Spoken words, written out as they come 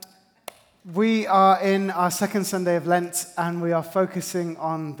We are in our second Sunday of Lent, and we are focusing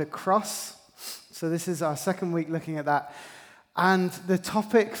on the cross. So this is our second week looking at that. And the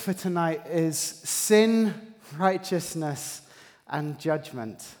topic for tonight is sin, righteousness, and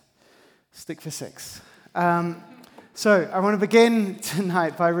judgment. Stick for 6. So I want to begin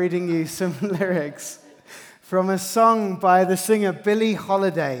tonight by reading you some lyrics from a song by the singer Billie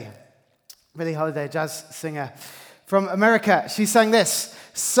Holiday. Billie Holiday, jazz singer from America. She sang this: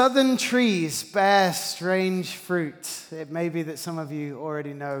 "Southern trees bear strange fruit." It may be that some of you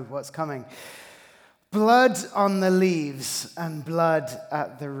already know what's coming. "Blood on the leaves and blood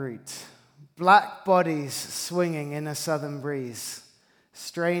at the root. Black bodies swinging in a southern breeze.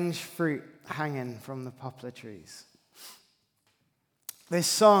 Strange fruit hanging from the poplar trees." This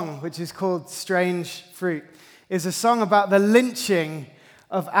song, which is called Strange Fruit, is a song about the lynching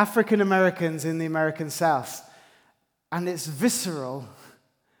of African Americans in the American South. And it's visceral,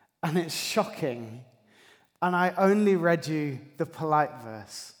 and it's shocking. And I only read you the polite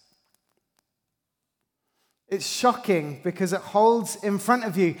verse. It's shocking because it holds in front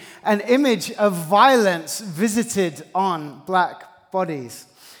of you an image of violence visited on black bodies.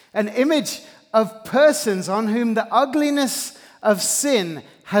 An image of persons on whom the ugliness of sin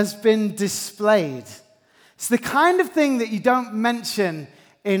has been displayed. It's the kind of thing that you don't mention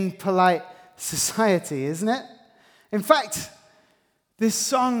in polite society, isn't it? In fact, this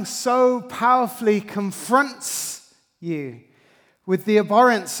song so powerfully confronts you with the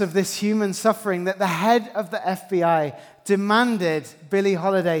abhorrence of this human suffering that the head of the FBI demanded Billie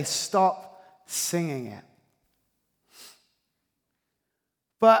Holiday stop singing it.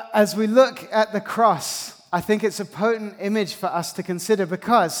 But as we look at the cross, I think it's a potent image for us to consider,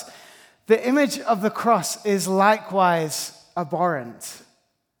 because the image of the cross is likewise abhorrent,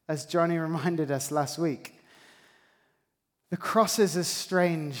 as Johnny reminded us last week. The cross is as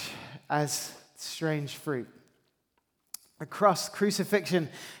strange fruit. The cross, crucifixion,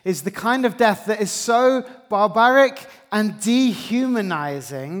 is the kind of death that is so barbaric and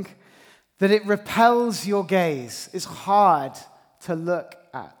dehumanizing that it repels your gaze. It's hard to look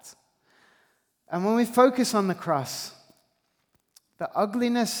at. And when we focus on the cross, the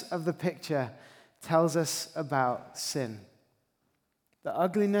ugliness of the picture tells us about sin. The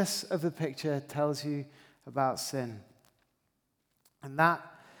ugliness of the picture tells you about sin. And that,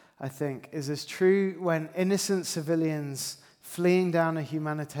 I think, is as true when innocent civilians fleeing down a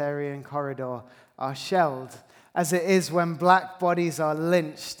humanitarian corridor are shelled as it is when black bodies are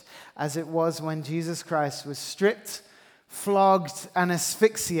lynched, as it was when Jesus Christ was stripped, flogged, and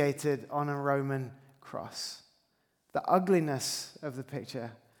asphyxiated on a Roman cross. The ugliness of the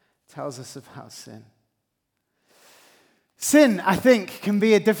picture tells us about sin. Sin, I think, can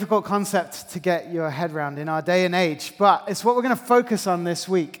be a difficult concept to get your head around in our day and age, but it's what we're going to focus on this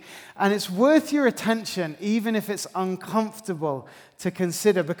week. And it's worth your attention, even if it's uncomfortable to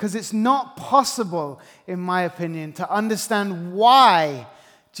consider, because it's not possible, in my opinion, to understand why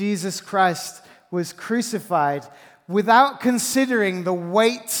Jesus Christ was crucified without considering the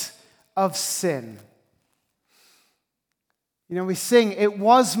weight of sin. You know, we sing, "It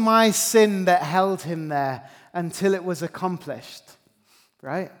was my sin that held him there until it was accomplished,"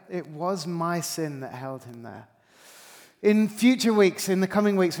 right? It was my sin that held him there. In future weeks, in the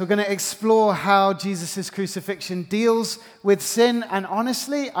coming weeks, we're going to explore how Jesus' crucifixion deals with sin. And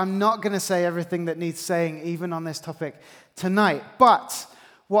honestly, I'm not going to say everything that needs saying, even on this topic tonight. But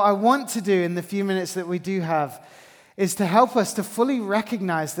what I want to do in the few minutes that we do have is to help us to fully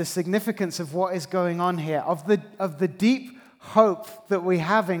recognize the significance of what is going on here, of the deep hope that we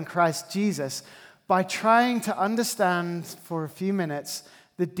have in Christ Jesus, by trying to understand for a few minutes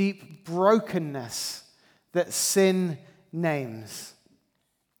the deep brokenness that sin names.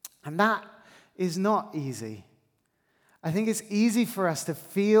 And that is not easy. I think it's easy for us to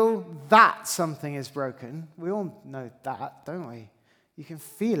feel that something is broken. We all know that, don't we? You can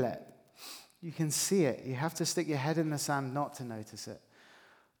feel it. You can see it. You have to stick your head in the sand not to notice it.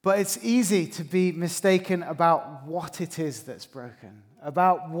 But it's easy to be mistaken about what it is that's broken,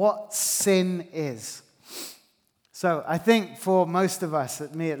 about what sin is. So I think for most of us,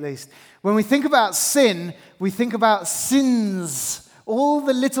 me at least, when we think about sin, we think about sins, all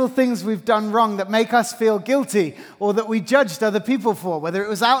the little things we've done wrong that make us feel guilty or that we judged other people for, whether it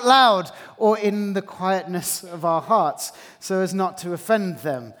was out loud or in the quietness of our hearts, so as not to offend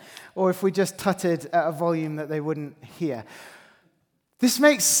them, or if we just tutted at a volume that they wouldn't hear. This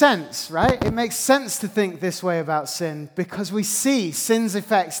makes sense, right? It makes sense to think this way about sin because we see sin's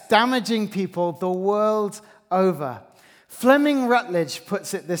effects damaging people the world over. Fleming Rutledge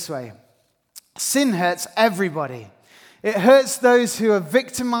puts it this way: sin hurts everybody. It hurts those who are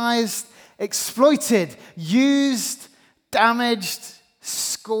victimized, exploited, used, damaged,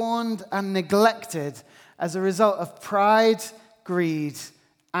 scorned, and neglected as a result of pride, greed,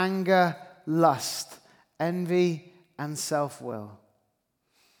 anger, lust, envy, and self-will.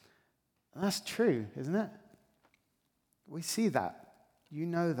 That's true, isn't it? We see that. You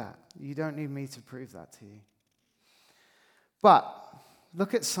know that. You don't need me to prove that to you. But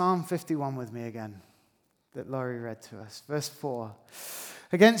look at Psalm 51 with me again, that Laurie read to us. Verse 4.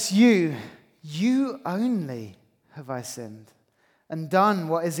 Against you, you only have I sinned and done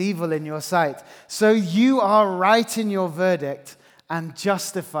what is evil in your sight. So you are right in your verdict and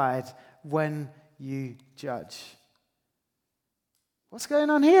justified when you judge. What's going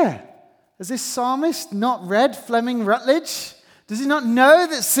on here? Has this psalmist not read Fleming Rutledge? Does he not know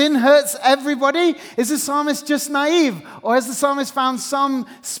that sin hurts everybody? Is the psalmist just naive? Or has the psalmist found some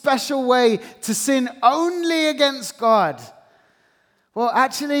special way to sin only against God? Well,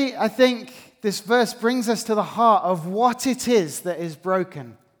 actually, I think this verse brings us to the heart of what it is that is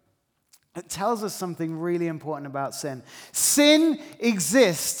broken. It tells us something really important about sin. Sin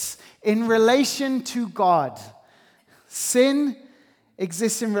exists in relation to God. Sin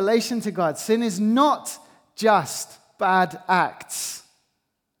exists in relation to God. Sin is not just bad acts.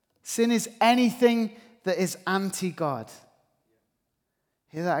 Sin is anything that is anti-God.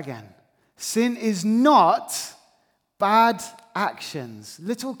 Hear that again. Sin is not bad actions,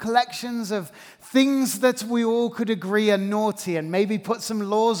 little collections of things that we all could agree are naughty and maybe put some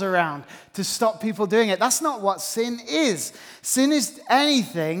laws around to stop people doing it. That's not what sin is. Sin is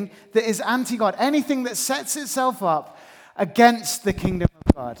anything that is anti-God, anything that sets itself up against the kingdom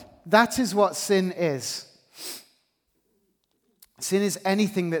of God. That is what sin is. Sin is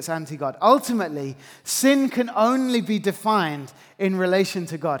anything that's anti-God. Ultimately, sin can only be defined in relation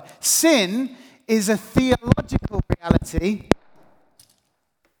to God. Sin is a theological reality.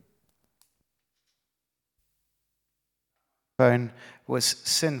 Phone was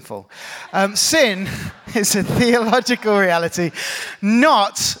sinful. Sin is a theological reality,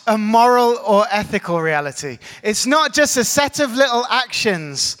 not a moral or ethical reality. It's not just a set of little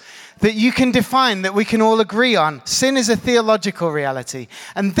actions that you can define, that we can all agree on. Sin is a theological reality.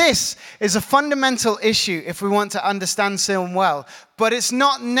 And this is a fundamental issue if we want to understand sin well, but it's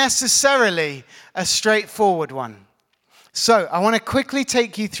not necessarily a straightforward one. So I want to quickly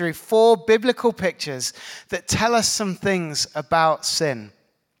take you through 4 biblical pictures that tell us some things about sin.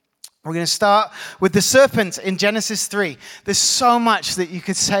 We're going to start with the serpent in Genesis 3. There's so much that you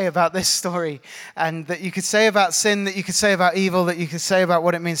could say about this story, and that you could say about sin, that you could say about evil, that you could say about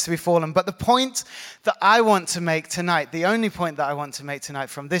what it means to be fallen. But the point that I want to make tonight, the only point that I want to make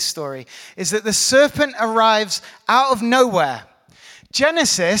tonight from this story, is that the serpent arrives out of nowhere.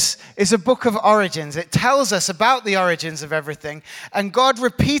 Genesis is a book of origins. It tells us about the origins of everything, and God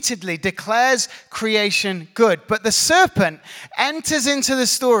repeatedly declares creation good. But the serpent enters into the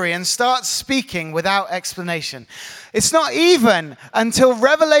story and starts speaking without explanation. It's not even until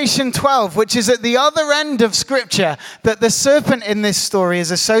Revelation 12, which is at the other end of Scripture, that the serpent in this story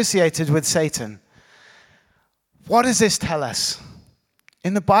is associated with Satan. What does this tell us?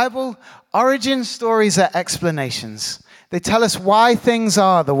 In the Bible, origin stories are explanations. They tell us why things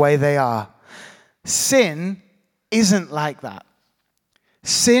are the way they are. Sin isn't like that.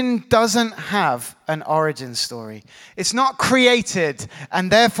 Sin doesn't have an origin story. It's not created, and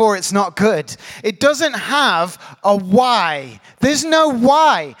therefore it's not good. It doesn't have a why. There's no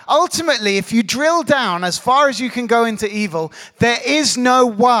why. Ultimately, if you drill down as far as you can go into evil, there is no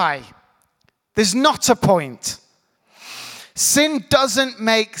why. There's not a point. Sin doesn't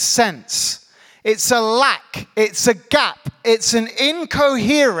make sense. It's a lack, it's a gap, it's an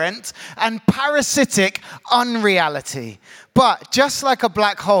incoherent and parasitic unreality. But just like a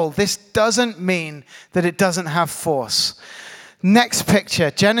black hole, this doesn't mean that it doesn't have force. Next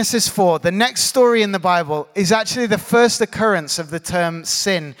picture, Genesis 4. The next story in the Bible is actually the first occurrence of the term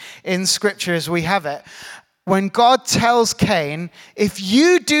sin in Scripture as we have it. When God tells Cain, if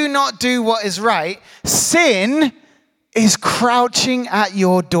you do not do what is right, sin is crouching at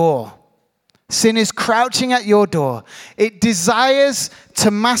your door. Sin is crouching at your door. It desires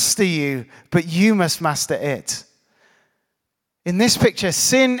to master you, but you must master it. In this picture,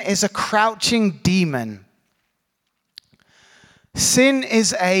 sin is a crouching demon. Sin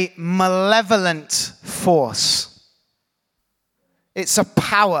is a malevolent force. It's a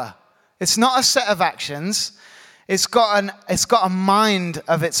power. It's not a set of actions. It's got a mind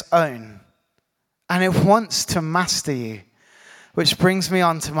of its own. And it wants to master you. Which brings me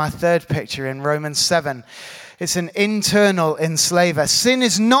on to my third picture in Romans 7. It's an internal enslaver. Sin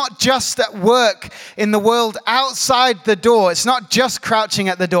is not just at work in the world outside the door. It's not just crouching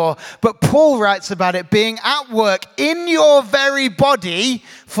at the door. But Paul writes about it being at work in your very body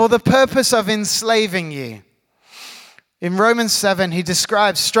for the purpose of enslaving you. In Romans 7, he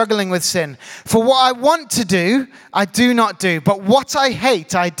describes struggling with sin. For what I want to do, I do not do. But what I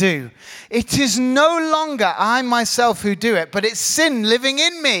hate, I do. It is no longer I myself who do it, but it's sin living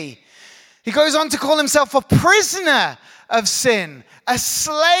in me. He goes on to call himself a prisoner of sin, a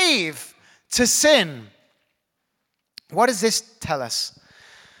slave to sin. What does this tell us?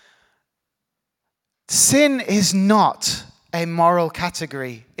 Sin is not a moral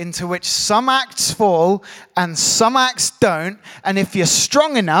category into which some acts fall and some acts don't, and if you're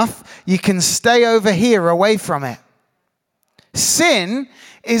strong enough, you can stay over here away from it. Sin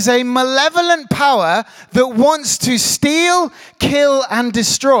is a malevolent power that wants to steal, kill, and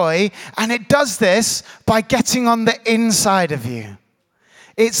destroy, and it does this by getting on the inside of you.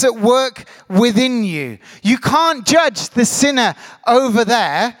 It's at work within you. You can't judge the sinner over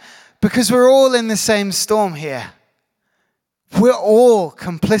there because we're all in the same storm here. We're all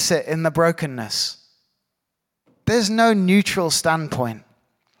complicit in the brokenness. There's no neutral standpoint.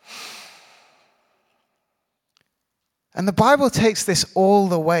 And the Bible takes this all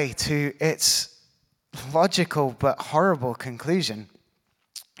the way to its logical but horrible conclusion.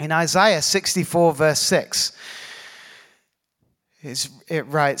 In Isaiah 64 verse 6, it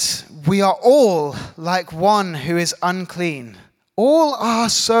writes, "We are all like one who is unclean. All our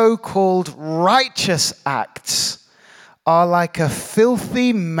so-called righteous acts are like a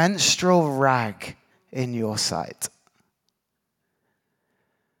filthy menstrual rag in your sight."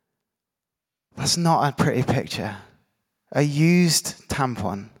 That's not a pretty picture. A used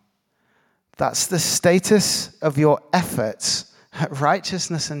tampon. That's the status of your efforts at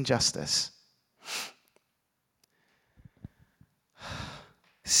righteousness and justice.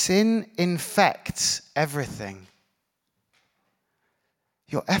 Sin infects everything.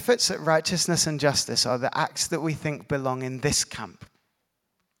 Your efforts at righteousness and justice are the acts that we think belong in this camp,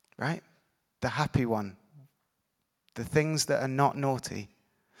 right? The happy one. The things that are not naughty.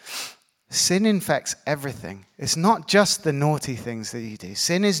 Sin infects everything. It's not just the naughty things that you do.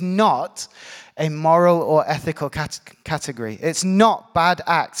 Sin is not a moral or ethical category. It's not bad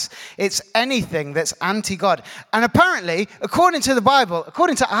acts. It's anything that's anti-God. And apparently, according to the Bible,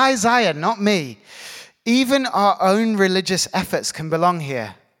 according to Isaiah, not me, even our own religious efforts can belong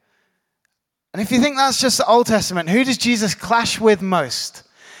here. And if you think that's just the Old Testament, who does Jesus clash with most?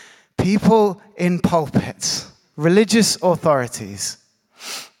 People in pulpits, religious authorities.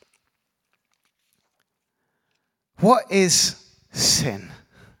 What is sin?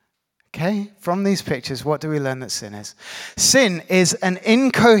 Okay, from these pictures, what do we learn that sin is? Sin is an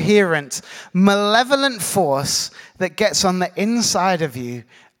incoherent, malevolent force that gets on the inside of you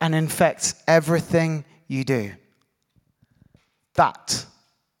and infects everything you do. That's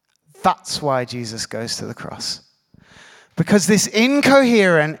why Jesus goes to the cross. Because this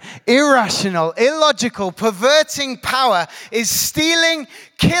incoherent, irrational, illogical, perverting power is stealing,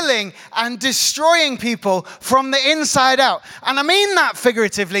 killing, and destroying people from the inside out. And I mean that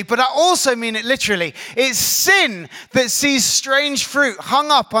figuratively, but I also mean it literally. It's sin that sees strange fruit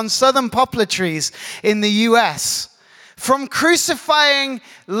hung up on southern poplar trees in the US. From crucifying,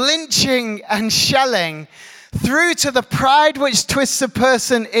 lynching, and shelling, through to the pride which twists a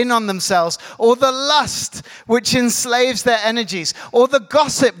person in on themselves, or the lust which enslaves their energies, or the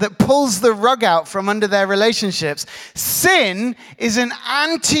gossip that pulls the rug out from under their relationships. Sin is an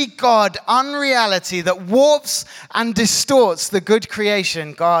anti-God unreality that warps and distorts the good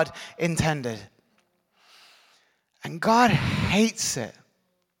creation God intended. And God hates it.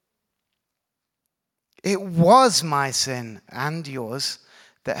 It was my sin and yours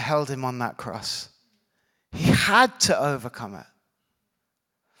that held him on that cross. He had to overcome it.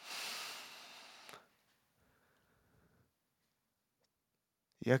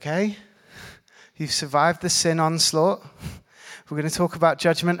 You okay? You've survived the sin onslaught. We're going to talk about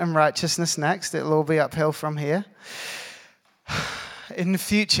judgment and righteousness next. It'll all be uphill from here. In the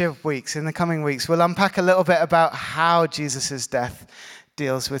future weeks, in the coming weeks, we'll unpack a little bit about how Jesus' death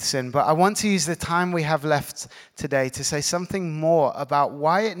deals with sin. But I want to use the time we have left today to say something more about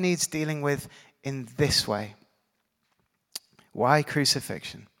why it needs dealing with in this way. Why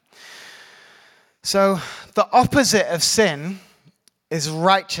crucifixion? So, the opposite of sin is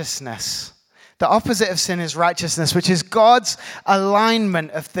righteousness. The opposite of sin is righteousness, which is God's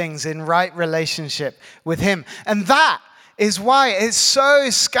alignment of things in right relationship with him. And that is why it's so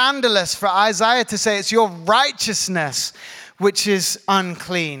scandalous for Isaiah to say it's your righteousness which is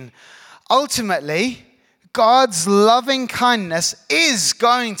unclean. Ultimately, God's loving kindness is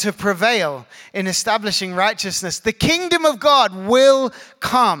going to prevail in establishing righteousness. The kingdom of God will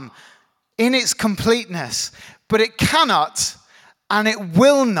come in its completeness, but it cannot and it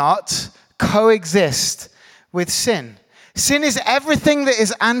will not coexist with sin. Sin is everything that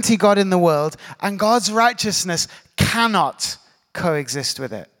is anti-God in the world, and God's righteousness cannot coexist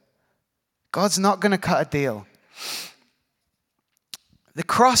with it. God's not going to cut a deal. The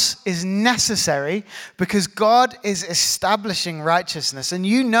cross is necessary because God is establishing righteousness. And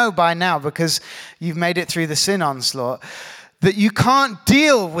you know by now, because you've made it through the sin onslaught, that you can't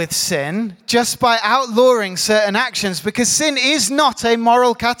deal with sin just by outlawing certain actions, because sin is not a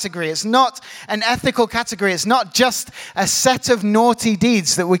moral category. It's not an ethical category. It's not just a set of naughty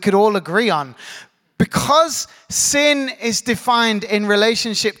deeds that we could all agree on. Because sin is defined in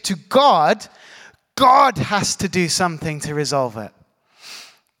relationship to God, God has to do something to resolve it.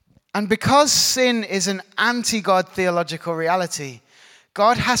 And because sin is an anti-God theological reality,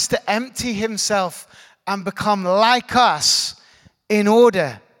 God has to empty himself and become like us in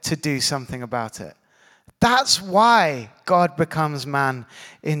order to do something about it. That's why God becomes man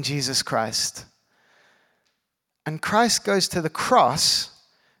in Jesus Christ. And Christ goes to the cross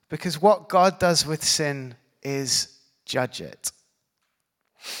because what God does with sin is judge it.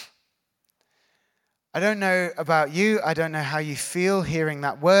 I don't know about you. I don't know how you feel hearing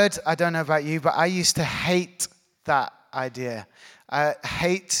that word. I don't know about you, but I used to hate that idea. I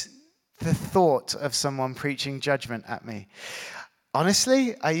hate the thought of someone preaching judgment at me.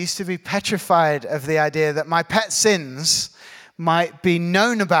 Honestly, I used to be petrified of the idea that my pet sins might be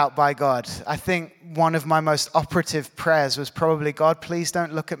known about by God. I think one of my most operative prayers was probably, God, please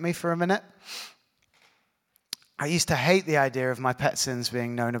don't look at me for a minute. I used to hate the idea of my pet sins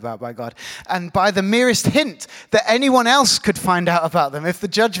being known about by God. And by the merest hint that anyone else could find out about them, if the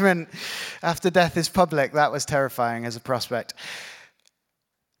judgment after death is public, that was terrifying as a prospect.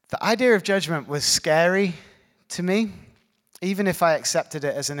 The idea of judgment was scary to me, even if I accepted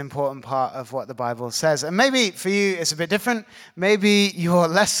it as an important part of what the Bible says. And maybe for you it's a bit different. Maybe you're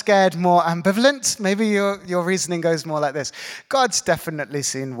less scared, more ambivalent. Maybe your reasoning goes more like this. God's definitely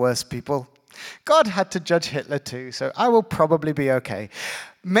seen worse people. God had to judge Hitler too, so I will probably be okay.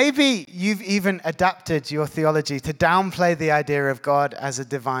 Maybe you've even adapted your theology to downplay the idea of God as a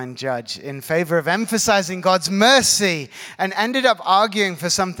divine judge in favor of emphasizing God's mercy, and ended up arguing for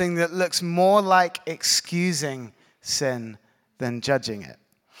something that looks more like excusing sin than judging it.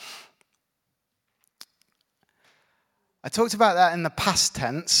 I talked about that in the past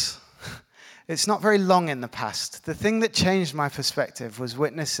tense. It's not very long in the past. The thing that changed my perspective was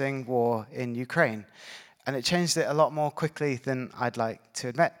witnessing war in Ukraine. And it changed it a lot more quickly than I'd like to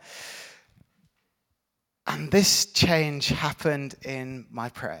admit. And this change happened in my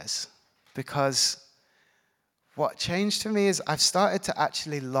prayers. Because what changed for me is I've started to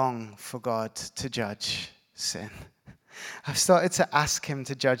actually long for God to judge sin. I've started to ask him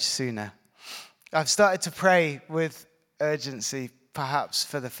to judge sooner. I've started to pray with urgency, perhaps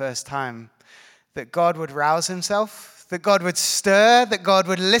for the first time, that God would rouse himself, that God would stir, that God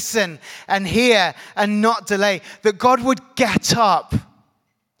would listen and hear and not delay, that God would get up,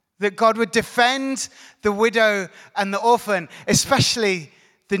 that God would defend the widow and the orphan, especially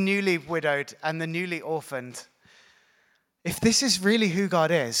the newly widowed and the newly orphaned. If this is really who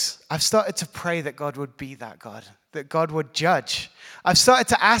God is, I've started to pray that God would be that God, that God would judge. I've started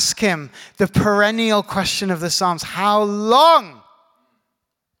to ask him the perennial question of the Psalms, how long?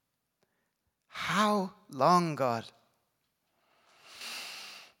 How long, God?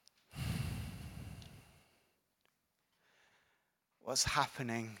 What's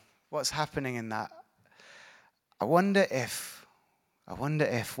happening? What's happening in that? I wonder if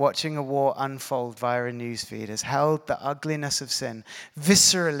watching a war unfold via a newsfeed has held the ugliness of sin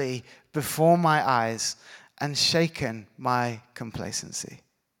viscerally before my eyes and shaken my complacency.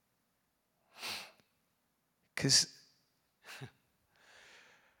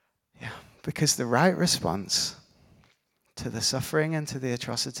 Because the right response to the suffering and to the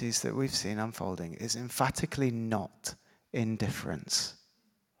atrocities that we've seen unfolding is emphatically not indifference.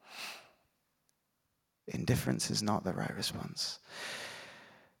 Indifference is not the right response.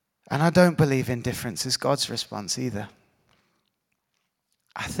 And I don't believe indifference is God's response either.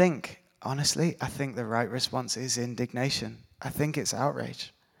 Honestly, I think the right response is indignation. I think it's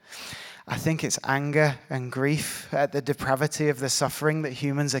outrage. I think it's anger and grief at the depravity of the suffering that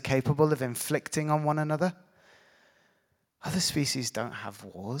humans are capable of inflicting on one another. Other species don't have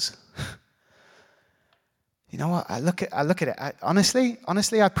wars. You know what? I look at it.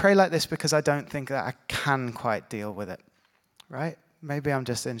 Honestly, I pray like this because I don't think that I can quite deal with it. Right? Maybe I'm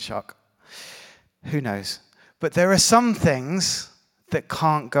just in shock. Who knows? But there are some things that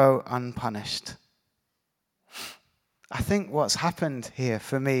can't go unpunished. I think what's happened here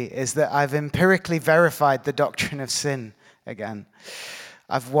for me is that I've empirically verified the doctrine of sin again.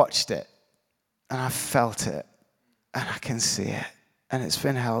 I've watched it, and I've felt it, and I can see it, and it's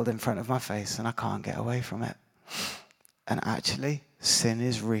been held in front of my face, and I can't get away from it. And actually, sin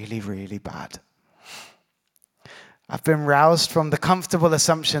is really, really bad. I've been roused from the comfortable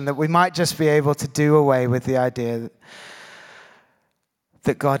assumption that we might just be able to do away with the idea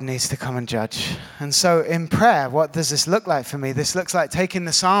that God needs to come and judge. And so in prayer, what does this look like for me? This looks like taking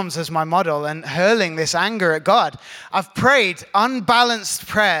the Psalms as my model and hurling this anger at God. I've prayed unbalanced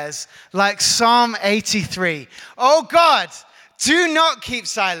prayers like Psalm 83. Oh God, do not keep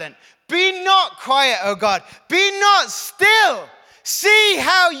silent. Be not quiet, O God. Be not still. See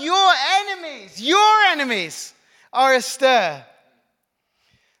how your enemies are astir.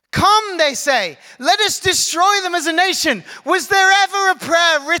 Come, they say, let us destroy them as a nation. Was there ever a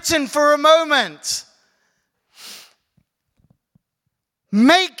prayer written for a moment?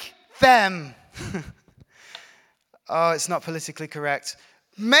 Make them. Oh, it's not politically correct.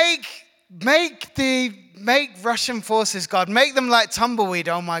 Make Russian forces, God. Make them like tumbleweed,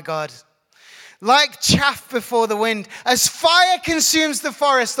 oh my God. Like chaff before the wind. As fire consumes the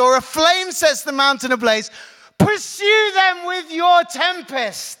forest or a flame sets the mountain ablaze, pursue them with your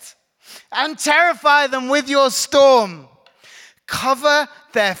tempest and terrify them with your storm. Cover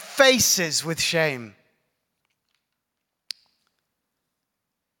their faces with shame.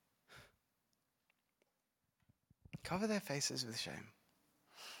 Cover their faces with shame.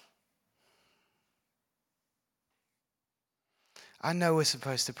 I know we're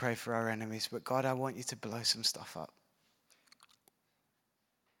supposed to pray for our enemies, but God, I want you to blow some stuff up.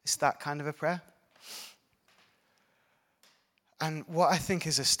 It's that kind of a prayer. And what I think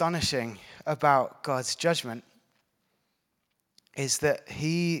is astonishing about God's judgment is that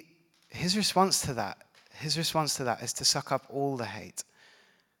his response to that is to suck up all the hate,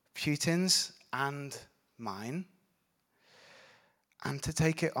 Putin's and mine, and to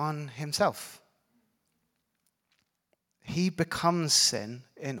take it on himself. He becomes sin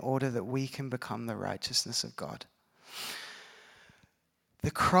in order that we can become the righteousness of God. The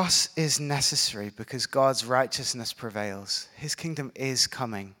cross is necessary because God's righteousness prevails. His kingdom is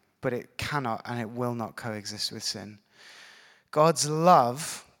coming, but it cannot and it will not coexist with sin. God's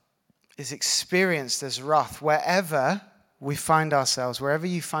love is experienced as wrath wherever we find ourselves, wherever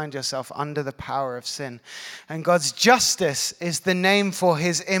you find yourself under the power of sin. And God's justice is the name for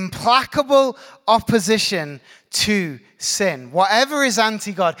his implacable opposition to sin. Whatever is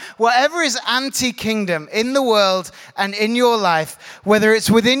anti-God, whatever is anti-kingdom in the world and in your life, whether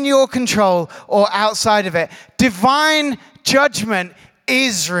it's within your control or outside of it, divine judgment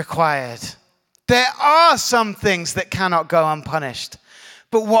is required. There are some things that cannot go unpunished.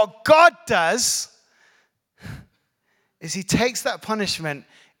 But what God does is he takes that punishment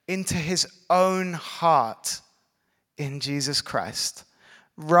into his own heart in Jesus Christ,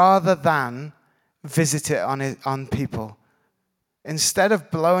 rather than visit it on people. Instead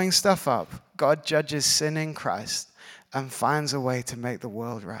of blowing stuff up, God judges sin in Christ and finds a way to make the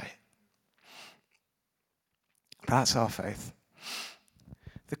world right. That's our faith.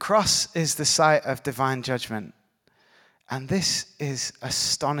 The cross is the site of divine judgment, and this is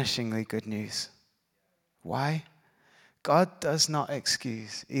astonishingly good news. Why? God does not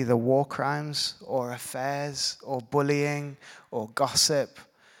excuse either war crimes or affairs or bullying or gossip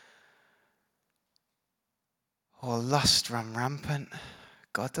or lust run rampant.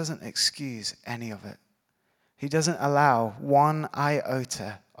 God doesn't excuse any of it. He doesn't allow one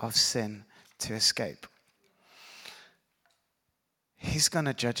iota of sin to escape. He's going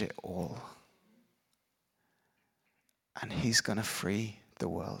to judge it all. And he's going to free the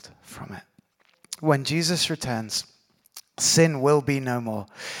world from it. When Jesus returns, sin will be no more.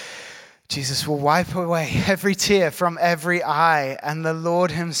 Jesus will wipe away every tear from every eye, and the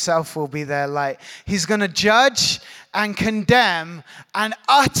Lord himself will be their light. He's going to judge and condemn and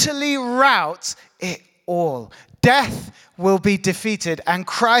utterly rout it all. Death will be defeated, and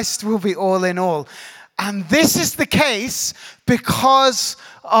Christ will be all in all. And this is the case because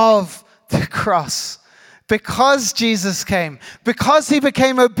of the cross. Because Jesus came, because he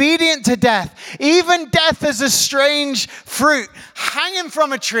became obedient to death, even death as a strange fruit, hanging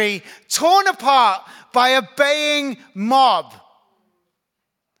from a tree, torn apart by a baying mob.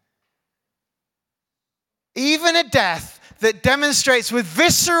 Even a death that demonstrates with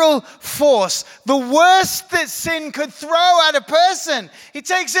visceral force the worst that sin could throw at a person. He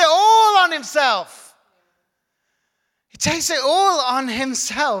takes it all on himself. He takes it all on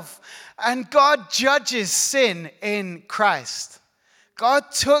himself. And God judges sin in Christ.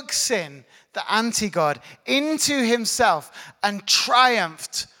 God took sin, the anti-God, into himself and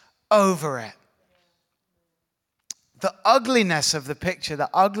triumphed over it. The ugliness of the picture, the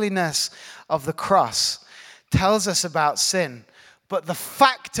ugliness of the cross tells us about sin. But the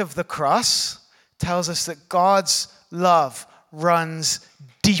fact of the cross tells us that God's love runs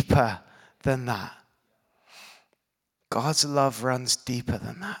deeper than that. God's love runs deeper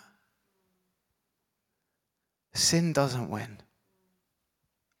than that. Sin doesn't win.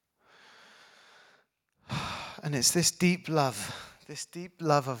 And it's this deep love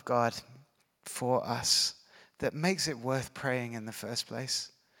of God for us that makes it worth praying in the first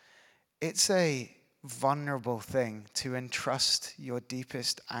place. It's a vulnerable thing to entrust your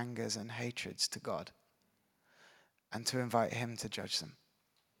deepest angers and hatreds to God and to invite him to judge them.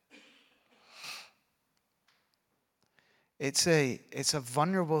 It's a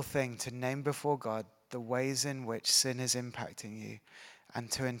vulnerable thing to name before God the ways in which sin is impacting you and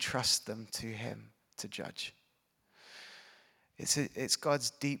to entrust them to him to judge. It's God's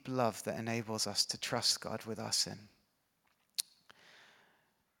deep love that enables us to trust God with our sin.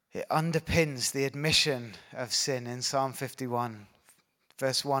 It underpins the admission of sin in Psalm 51.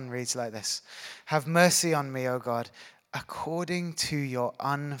 Verse 1 reads like this: "Have mercy on me, O God, according to your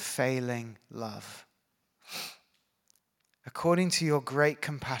unfailing love. According to your great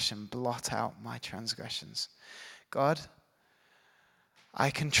compassion, blot out my transgressions." God,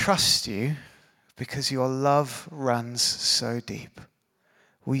 I can trust you because your love runs so deep.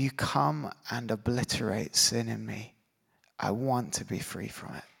 Will you come and obliterate sin in me? I want to be free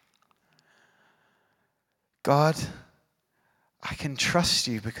from it. God, I can trust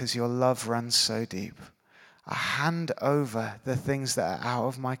you because your love runs so deep. I hand over the things that are out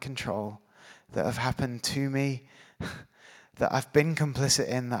of my control, that have happened to me, that I've been complicit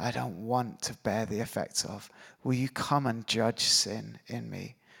in, that I don't want to bear the effects of. Will you come and judge sin in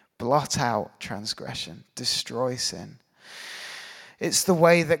me? Blot out transgression. Destroy sin. It's the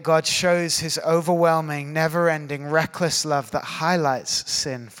way that God shows his overwhelming, never-ending, reckless love that highlights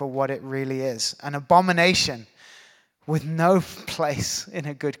sin for what it really is. An abomination with no place in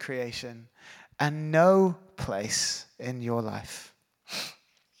a good creation and no place in your life.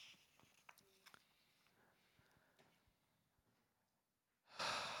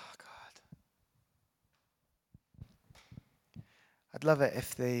 I'd love it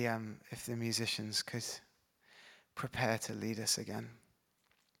if the musicians could prepare to lead us again.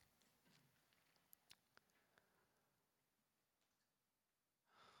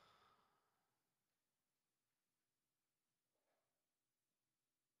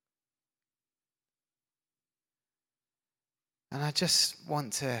 And I just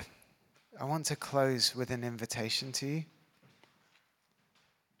want to close with an invitation to you.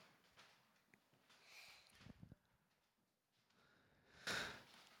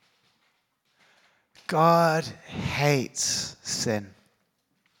 God hates sin.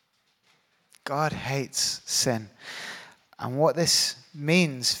 God hates sin. And what this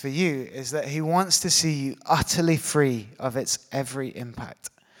means for you is that he wants to see you utterly free of its every impact.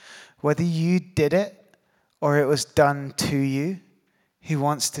 Whether you did it or it was done to you, he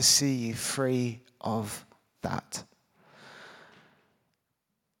wants to see you free of that.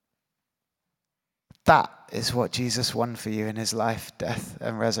 That is what Jesus won for you in his life, death,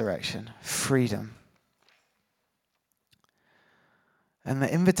 and resurrection. Freedom. And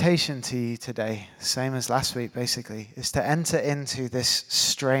the invitation to you today, same as last week basically, is to enter into this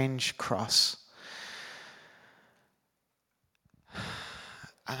strange cross.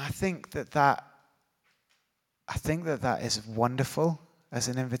 And I think that is wonderful as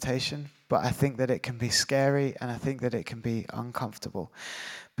an invitation, but I think that it can be scary and I think that it can be uncomfortable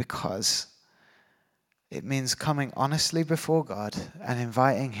because it means coming honestly before God and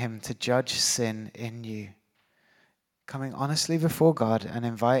inviting him to judge sin in you. Coming honestly before God and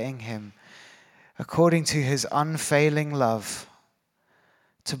inviting him, according to his unfailing love,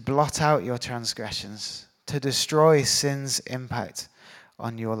 to blot out your transgressions, to destroy sin's impact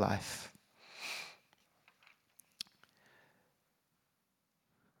on your life.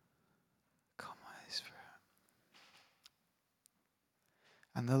 Come on, Spirit.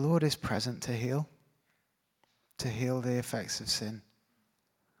 And the Lord is present to heal the effects of sin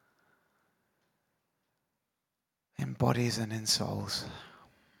in bodies and in souls.